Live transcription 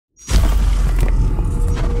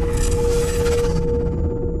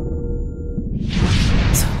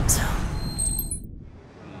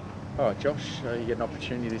All right, Josh, you get an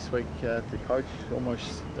opportunity this week to coach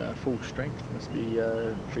almost full strength. Must be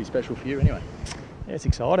pretty special for you anyway. Yeah, it's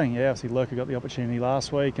exciting. Yeah, obviously Lurker got the opportunity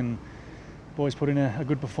last week and the boys put in a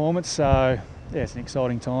good performance. So yeah, it's an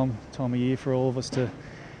exciting time of year for all of us to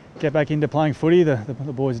get back into playing footy. The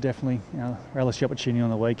boys definitely relish the opportunity on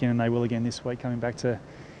the weekend, and they will again this week, coming back to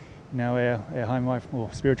our home or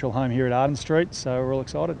spiritual home here at Arden Street. So we're all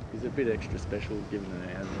excited. Is it a bit extra special given that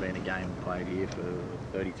there hasn't been a game played here for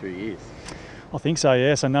 32 years? I think so,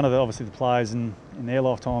 yeah. So none of the players in their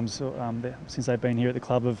lifetimes since they've been here at the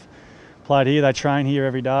club have played here. They train here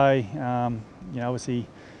every day. Obviously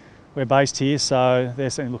we're based here, so they're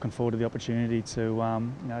certainly looking forward to the opportunity to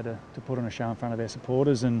put on a show in front of their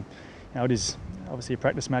supporters. And it is obviously a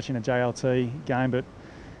practice match in a JLT game, but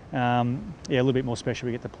a little bit more special.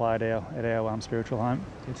 We get to play at our spiritual home.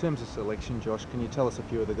 In terms of selection, Josh, can you tell us a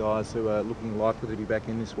few of the guys who are looking likely to be back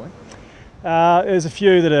in this week? There's a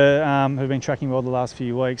few that have been tracking well the last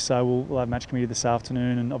few weeks, so we'll have match committee this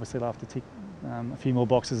afternoon, and obviously they'll have to tick a few more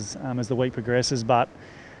boxes as the week progresses. But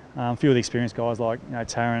a few of the experienced guys like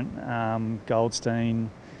Tarrant,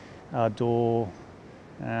 Goldstein, Dorr,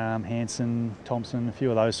 Hanson, Thompson, a few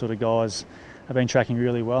of those sort of guys have been tracking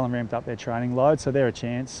really well and ramped up their training load, so they're a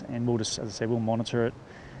chance, and we'll just, as I said, we'll monitor it,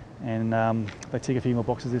 and they tick a few more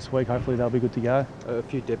boxes this week. Hopefully they'll be good to go. A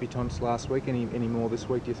few debutants last week. Any more this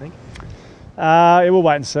week, do you think? We'll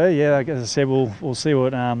wait and see. Yeah, like as I said, we'll see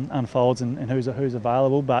what unfolds and who's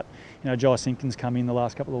available. But Jai Simpkins come in the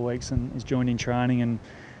last couple of weeks and is joined in training, and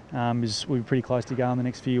we'll be pretty close to go in the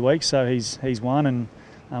next few weeks. So he's one, and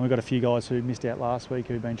we've got a few guys who missed out last week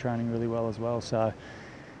who've been training really well as well. So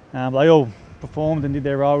they all performed and did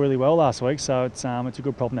their role really well last week, so it's a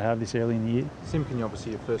good problem to have this early in the year. Simpkin,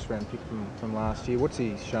 obviously your first round pick from last year. What's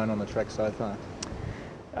he shown on the track so far?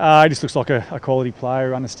 He just looks like a quality player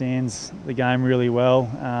who understands the game really well.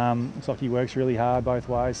 Looks like he works really hard both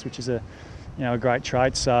ways, which is a great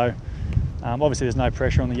trait. So obviously there's no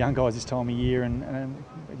pressure on the young guys this time of year, and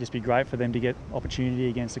it'd just be great for them to get opportunity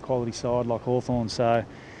against a quality side like Hawthorn. So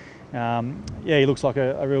he looks like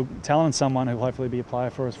a real talent and someone who will hopefully be a player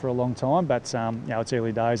for us for a long time. But it's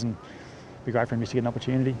early days, and it'd be great for him just to get an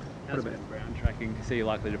opportunity. How's Brown tracking? Is he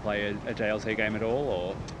likely to play a JLT game at all,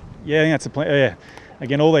 or? Yeah, I think that's a plan. Yeah,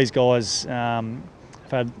 again, all these guys have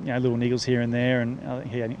had little niggles here and there, and I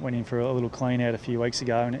think he went in for a little clean out a few weeks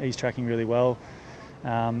ago, and he's tracking really well.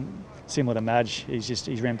 Similar to Madge,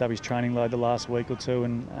 he's ramped up his training load the last week or two,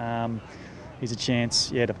 and he's a chance,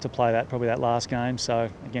 to play probably that last game. So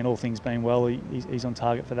again, all things being well, he's on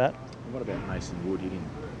target for that. And what about Mason Wood? He didn't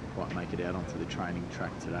quite make it out onto the training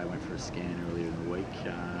track today. Went for a scan earlier in the week.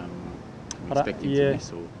 We expect him to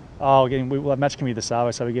miss, or? Oh, again, we'll have match committee this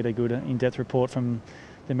hour, so we get a good in-depth report from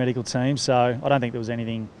the medical team. So I don't think there was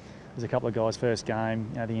anything. There's a couple of guys first game.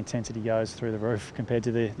 The intensity goes through the roof compared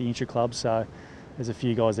to the intra club. So there's a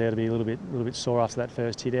few guys there to be a little bit sore after that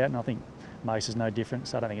first hit out, and I think Mace is no different.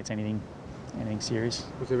 So I don't think it's anything serious.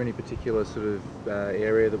 Was there any particular sort of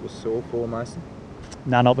area that was sore for Mason?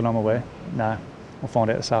 No, not that I'm aware. No, we'll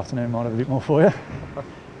find out this afternoon. Might have a bit more for you.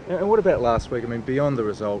 And what about last week? I mean, beyond the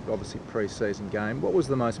result, obviously pre-season game, what was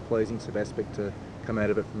the most pleasing sort of aspect to come out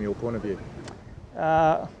of it from your point of view?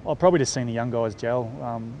 I've probably just seen the young guys gel.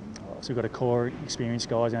 So we've got a core experienced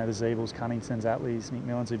guys, the Zeebles, Cunningtons, Atleys, Nick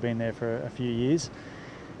Millans, who've been there for a few years.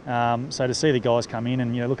 So to see the guys come in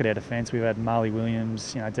and look at our defence, we've had Marley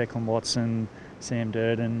Williams, Declan Watson, Sam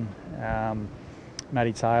Durden,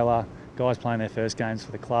 Matty Taylor, guys playing their first games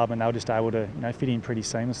for the club, and they were just able to fit in pretty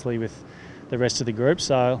seamlessly with the rest of the group.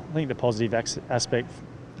 So I think the positive aspect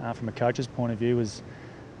from a coach's point of view was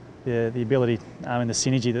the ability and the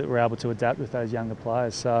synergy that we're able to adapt with those younger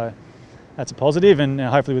players. So that's a positive, and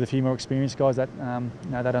hopefully with a few more experienced guys, that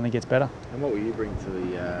that only gets better. And what will you bring to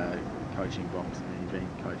the coaching box? I mean, you've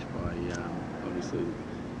been coached by obviously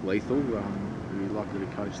Lethal. Are you likely to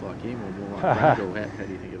coach like him, or more like Randall? How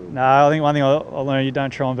do you think it'll? No, I think one thing I learned, you don't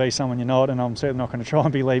try and be someone you're not, and I'm certainly not going to try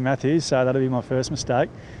and be Lee Matthews. So that'll be my first mistake.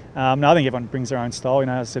 I think everyone brings their own style. As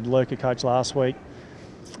I said, Lurker coached last week,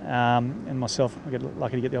 and myself, I get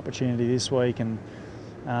lucky to get the opportunity this week, and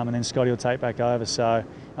then Scotty will take back over. So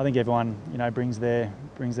I think everyone, brings their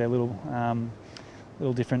little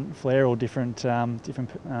different flair or different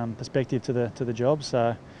perspective to the job.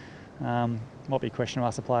 So might be a question to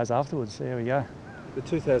ask the players afterwards. There we go. The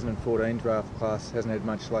 2014 draft class hasn't had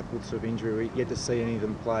much luck with sort of injury. We yet to see any of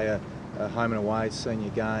them play a home and away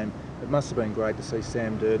senior game. It must have been great to see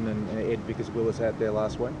Sam Durden and Ed Vickers-Willis out there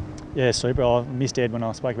last week. Yeah, super. I missed Ed when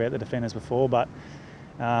I spoke about the defenders before, but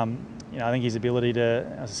I think his ability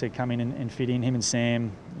to, as I said, come in and fit in, him and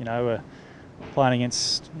Sam, were playing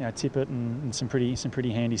against Tippett and some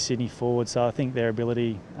pretty handy Sydney forwards. So I think their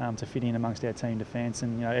ability to fit in amongst our team defence,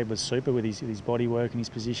 and Ed was super with his body work and his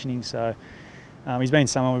positioning. So he's been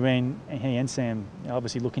someone he and Sam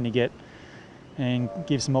obviously looking to get and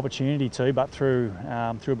give some opportunity to, but through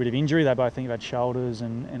a bit of injury. They both think they've had shoulders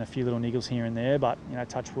and a few little niggles here and there, but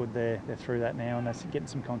touch wood, they're through that now and they're getting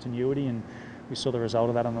some continuity, and we saw the result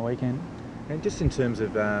of that on the weekend. And just in terms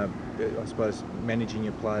of, I suppose, managing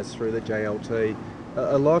your players through the JLT,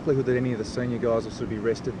 a likelihood that any of the senior guys will sort of be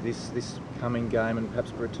rested this coming game and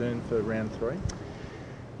perhaps return for round 3?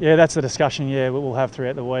 Yeah, that's the discussion, we'll have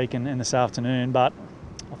throughout the week and this afternoon, but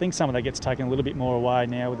I think some of that gets taken a little bit more away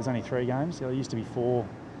now with there's only 3 games. There used to be 4,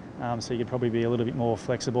 so you could probably be a little bit more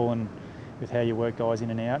flexible and with how you work guys in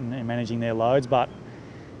and out and managing their loads. But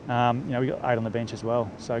we've got 8 on the bench as well,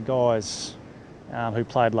 so guys who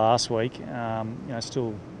played last week,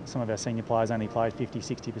 still some of our senior players only played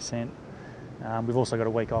 50-60%. We've also got a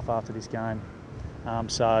week off after this game,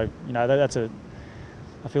 so that's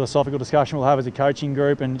a philosophical discussion we'll have as a coaching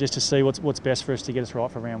group, and just to see what's best for us to get us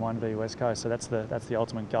right for round 1 v West Coast. So that's the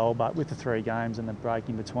ultimate goal. But with the 3 games and the break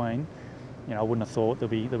in between, I wouldn't have thought there'll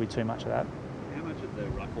be too much of that. How much of the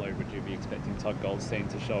ruck load would you be expecting Todd Goldstein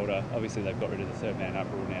to shoulder? Obviously they've got rid of the 3rd man up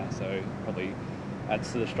rule now, so probably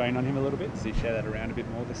adds to the strain on him a little bit. Does he share that around a bit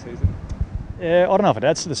more this season? Yeah, I don't know if it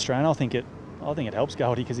adds to the strain. I think it helps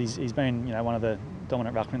Goldie because he's been one of the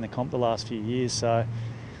dominant ruckmen in the comp the last few years. So.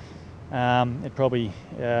 It probably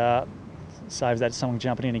saves that someone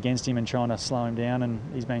jumping in against him and trying to slow him down, and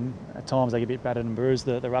he's been at times they get a bit battered and bruised,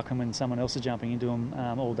 the ruckman, when someone else is jumping into him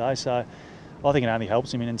all day. So I think it only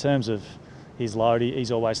helps him. And in terms of his load,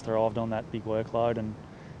 he's always thrived on that big workload. And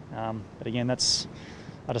but again, that's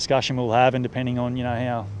a discussion we'll have, and depending on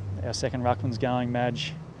how our second ruckman's going,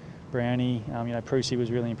 Madge, Brownie, Prusy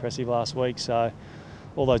was really impressive last week. So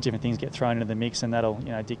all those different things get thrown into the mix, and that'll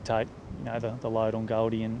dictate the load on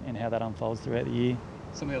Goldie and how that unfolds throughout the year.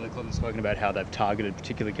 Some of the other clubs have spoken about how they've targeted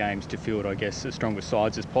particular games to field, I guess, as strongest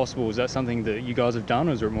sides as possible. Is that something that you guys have done,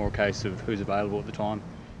 or is it more a case of who's available at the time?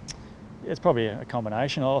 Yeah, it's probably a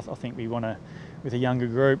combination. I think we want to, with a younger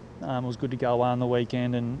group, it was good to go away on the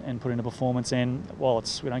weekend and put in a performance. And while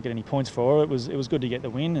we don't get any points for it, it was good to get the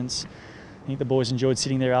win. And I think the boys enjoyed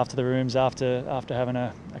sitting there after the rooms after having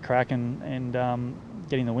a crack and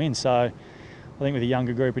getting the win. So I think with a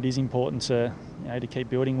younger group, it is important to keep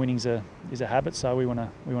building. Winning is a habit, so we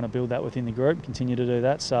want to build that within the group, continue to do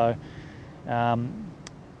that. So I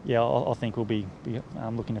think we'll be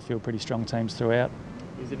looking to field pretty strong teams throughout.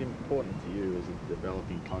 Is it important to you as a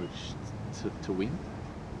developing coach to win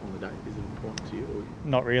on the day? Is it important to you? Or?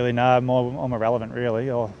 Not really. No, I'm irrelevant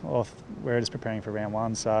really. We're just preparing for round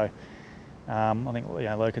 1, so I think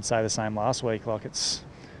Lou could say the same last week. Like it's.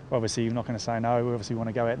 Obviously, you're not going to say no. We obviously want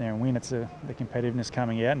to go out there and win. It's the competitiveness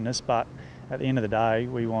coming out in us. But at the end of the day,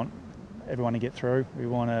 we want everyone to get through. We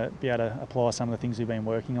want to be able to apply some of the things we've been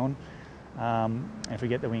working on. And if we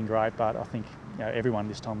get the win, great. But I think everyone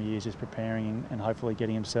this time of year is just preparing and hopefully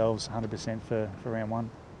getting themselves 100% for round 1.